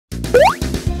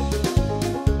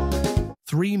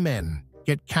Three men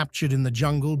get captured in the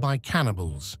jungle by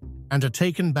cannibals and are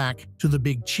taken back to the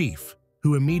big chief,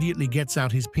 who immediately gets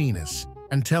out his penis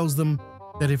and tells them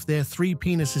that if their three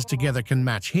penises together can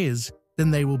match his,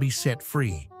 then they will be set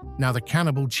free. Now the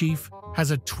cannibal chief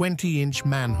has a 20-inch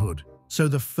manhood, so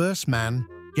the first man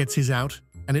gets his out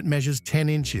and it measures 10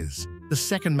 inches. The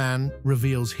second man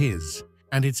reveals his,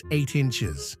 and it's 8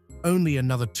 inches. Only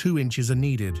another 2 inches are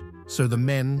needed, so the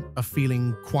men are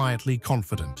feeling quietly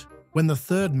confident. When the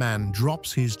third man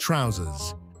drops his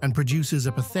trousers and produces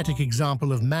a pathetic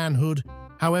example of manhood,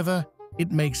 however,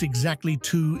 it makes exactly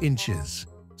 2 inches,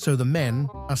 so the men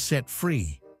are set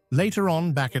free. Later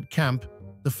on, back at camp,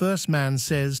 the first man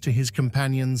says to his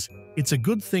companions, "It's a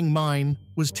good thing mine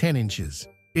was 10 inches.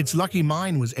 It's lucky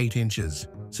mine was 8 inches,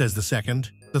 says the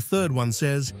second. The third one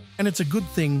says, "And it's a good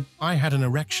thing I had an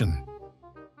erection."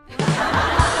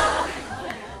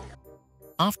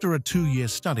 After a 2-year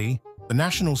study, the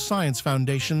National Science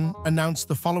Foundation announced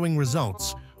the following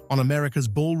results on America's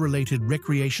ball-related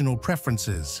recreational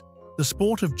preferences. The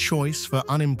sport of choice for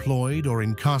unemployed or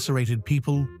incarcerated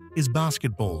people is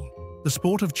basketball. The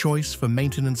sport of choice for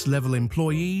maintenance-level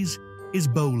employees is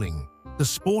bowling. The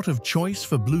sport of choice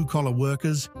for blue-collar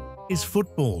workers is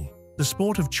football. The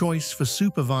sport of choice for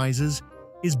supervisors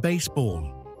is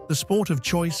baseball. The sport of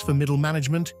choice for middle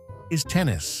management is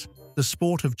tennis. The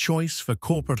sport of choice for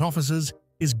corporate officers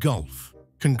is golf.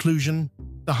 Conclusion: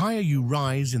 the higher you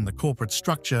rise in the corporate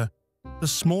structure, the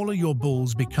smaller your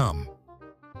balls become.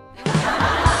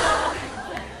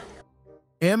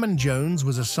 Airman Jones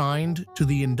was assigned to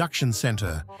the induction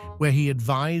center, where he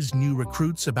advised new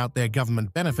recruits about their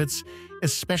government benefits,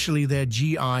 especially their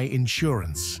GI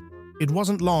insurance. It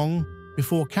wasn't long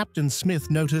before Captain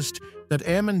Smith noticed that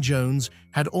Airman Jones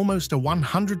had almost a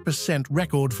 100%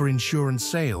 record for insurance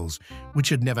sales, which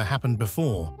had never happened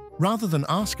before. Rather than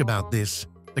ask about this,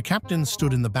 the captain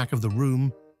stood in the back of the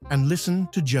room and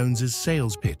listened to Jones's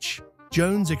sales pitch.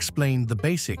 Jones explained the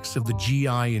basics of the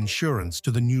GI insurance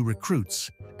to the new recruits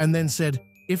and then said,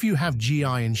 "If you have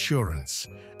GI insurance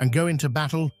and go into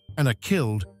battle and are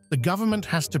killed, the government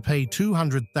has to pay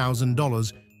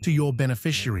 $200,000 to your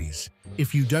beneficiaries.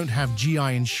 If you don't have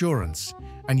GI insurance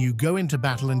and you go into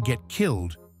battle and get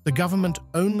killed, the government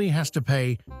only has to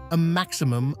pay a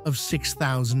maximum of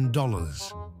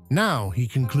 $6,000. Now," he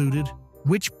concluded,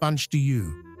 "which bunch do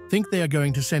you think they are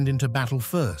going to send into battle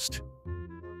first?"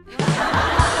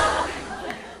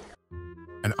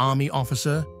 An army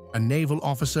officer, a naval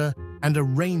officer, and a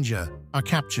ranger are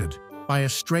captured by a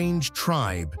strange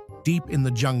tribe deep in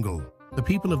the jungle. The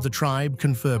people of the tribe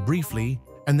confer briefly,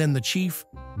 and then the chief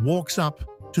walks up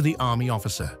to the army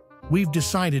officer. "We've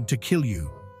decided to kill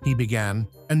you," he began,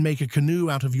 "and make a canoe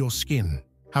out of your skin.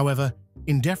 However,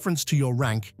 in deference to your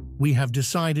rank, we have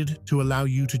decided to allow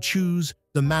you to choose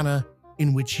the manner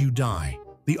in which you die."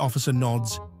 The officer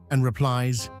nods and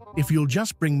replies, "If you'll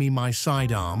just bring me my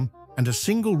sidearm and a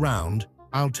single round,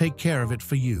 I'll take care of it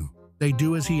for you." They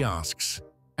do as he asks,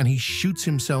 and he shoots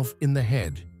himself in the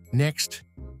head. Next,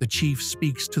 the chief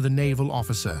speaks to the naval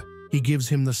officer. He gives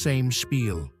him the same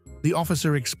spiel. The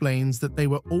officer explains that they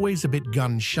were always a bit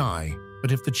gun-shy,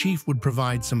 but if the chief would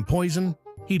provide some poison,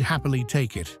 he'd happily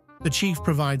take it. The chief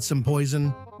provides some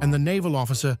poison, and the naval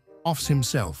officer offs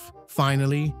himself.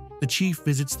 Finally, the chief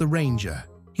visits the ranger.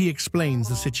 He explains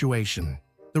the situation.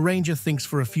 The ranger thinks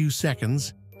for a few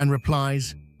seconds and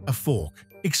replies, "A fork."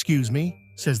 "Excuse me,"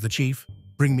 says the chief.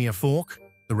 "Bring me a fork,"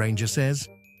 the ranger says.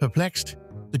 Perplexed,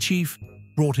 the chief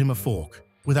brought him a fork.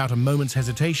 Without a moment's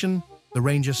hesitation, the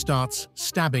ranger starts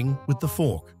stabbing with the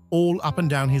fork, all up and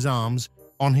down his arms,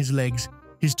 on his legs,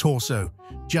 his torso,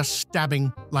 just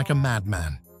stabbing like a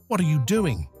madman. "What are you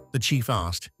doing?" the chief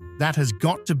asked. "That has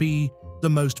got to be the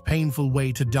most painful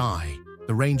way to die."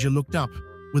 The ranger looked up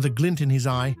with a glint in his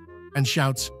eye and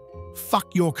shouts,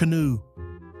 "Fuck your canoe."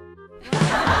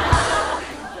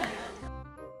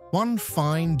 One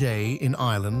fine day in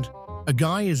Ireland, a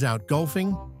guy is out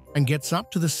golfing and gets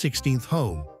up to the 16th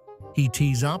hole. He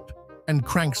tees up and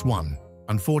cranks one.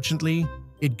 Unfortunately,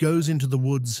 it goes into the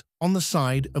woods on the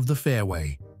side of the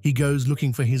fairway. He goes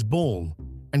looking for his ball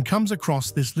and comes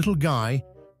across this little guy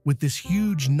with this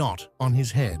huge knot on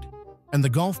his head and the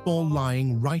golf ball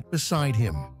lying right beside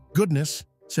him. "Goodness,"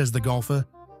 says the golfer,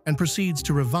 and proceeds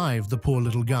to revive the poor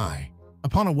little guy.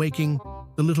 Upon awaking,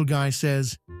 the little guy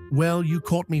says, "Well, you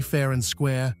caught me fair and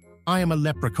square. I am a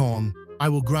leprechaun. I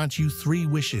will grant you 3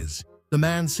 wishes. The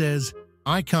man says,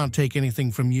 "I can't take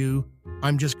anything from you.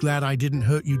 I'm just glad I didn't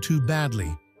hurt you too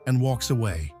badly," and walks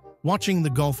away. Watching the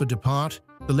golfer depart,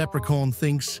 the leprechaun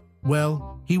thinks,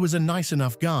 "Well, he was a nice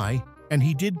enough guy, and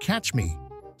he did catch me,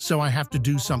 so I have to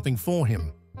do something for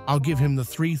him." I'll give him the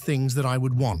 3 things that I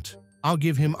would want. I'll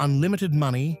give him unlimited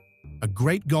money, a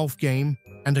great golf game,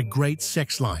 and a great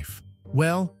sex life.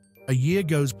 Well, a year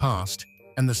goes past,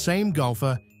 and the same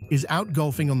golfer is out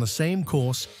golfing on the same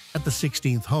course at the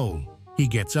 16th hole. He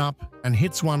gets up and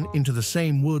hits one into the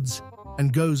same woods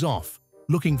and goes off,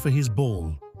 looking for his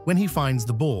ball. When he finds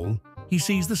the ball, he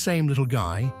sees the same little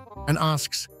guy and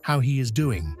asks how he is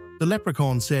doing. The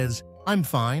leprechaun says, "I'm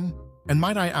fine, and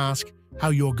might I ask how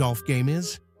your golf game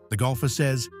is?" The golfer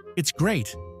says, "It's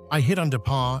great. I hit under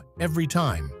par every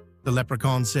time." The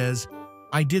leprechaun says,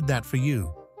 "I did that for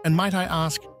you. And might I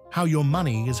ask how your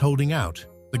money is holding out?"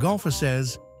 The golfer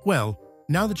says, "Well,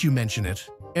 now that you mention it,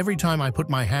 every time I put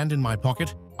my hand in my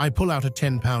pocket, I pull out a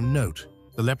 10-pound note."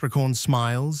 The leprechaun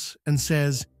smiles and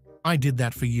says, "I did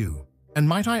that for you. And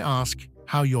might I ask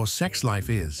how your sex life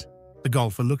is?" The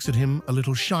golfer looks at him a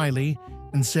little shyly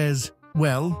and says,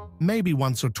 "Well, maybe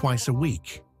once or twice a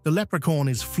week." The leprechaun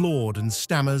is floored and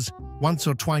stammers, "Once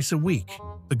or twice a week."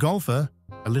 The golfer,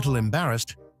 a little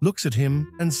embarrassed, looks at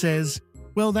him and says,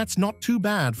 "Well, that's not too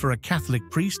bad for a Catholic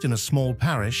priest in a small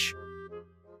parish."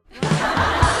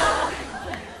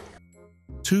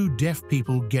 2 deaf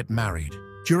people get married.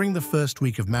 During the first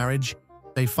week of marriage,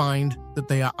 they find that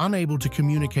they are unable to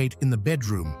communicate in the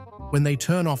bedroom when they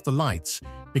turn off the lights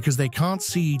because they can't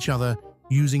see each other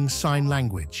using sign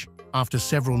language. After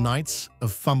several nights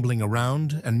of fumbling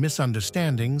around and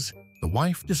misunderstandings, the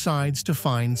wife decides to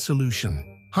find solution.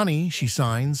 "Honey," she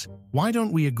signs, "why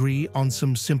don't we agree on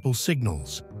some simple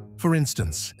signals? For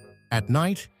instance, at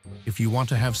night, if you want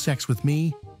to have sex with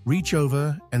me, reach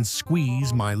over and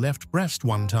squeeze my left breast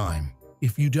one time.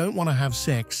 If you don't want to have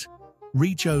sex,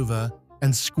 reach over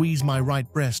and squeeze my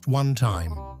right breast one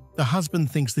time." The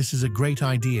husband thinks this is a great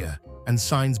idea and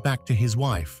signs back to his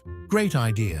wife, "Great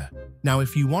idea. Now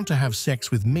if you want to have sex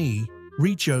with me,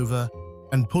 reach over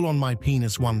and pull on my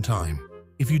penis one time.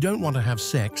 If you don't want to have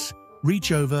sex,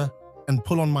 reach over and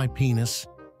pull on my penis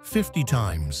 50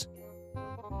 times.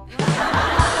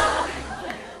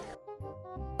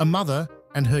 A mother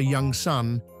and her young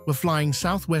son were flying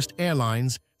Southwest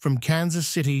Airlines from Kansas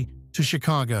City to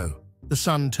Chicago. The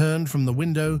son turned from the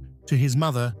window to his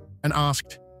mother and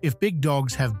asked, "If big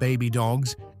dogs have baby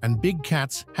dogs and big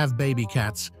cats have baby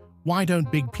cats, why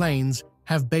don't big planes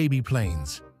have baby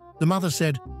planes?" The mother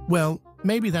said, "Well,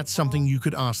 maybe that's something you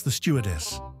could ask the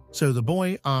stewardess." So the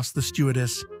boy asked the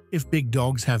stewardess, "If big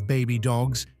dogs have baby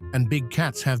dogs and big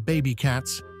cats have baby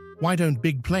cats, why don't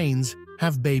big planes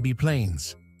have baby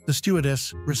planes?" The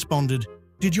stewardess responded,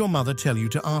 "Did your mother tell you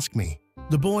to ask me?"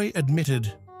 The boy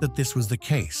admitted that this was the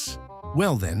case.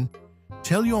 "Well then,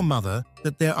 tell your mother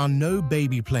that there are no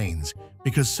baby planes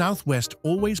because Southwest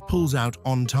always pulls out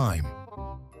on time."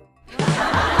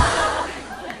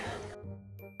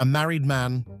 A married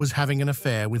man was having an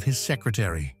affair with his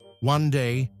secretary. One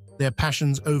day, their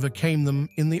passions overcame them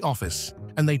in the office,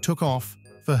 and they took off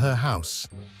for her house.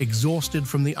 Exhausted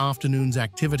from the afternoon's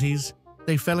activities,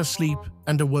 they fell asleep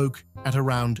and awoke at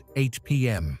around 8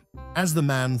 p.m. As the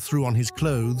man threw on his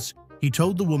clothes, he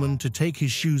told the woman to take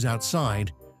his shoes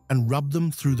outside and rub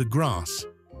them through the grass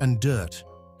and dirt.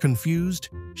 Confused,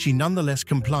 she nonetheless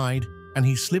complied, and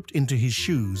he slipped into his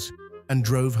shoes and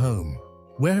drove home.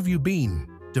 "Where have you been?"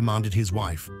 demanded his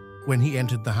wife when he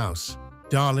entered the house.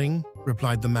 "Darling,"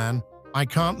 replied the man, "I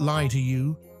can't lie to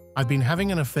you. I've been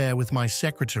having an affair with my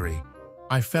secretary.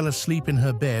 I fell asleep in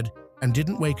her bed and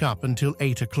didn't wake up until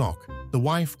 8 o'clock. The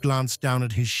wife glanced down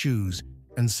at his shoes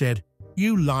and said,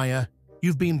 "You liar,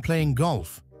 you've been playing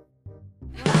golf."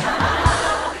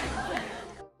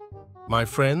 My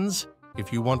friends,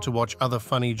 if you want to watch other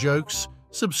funny jokes,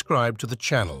 subscribe to the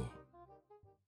channel.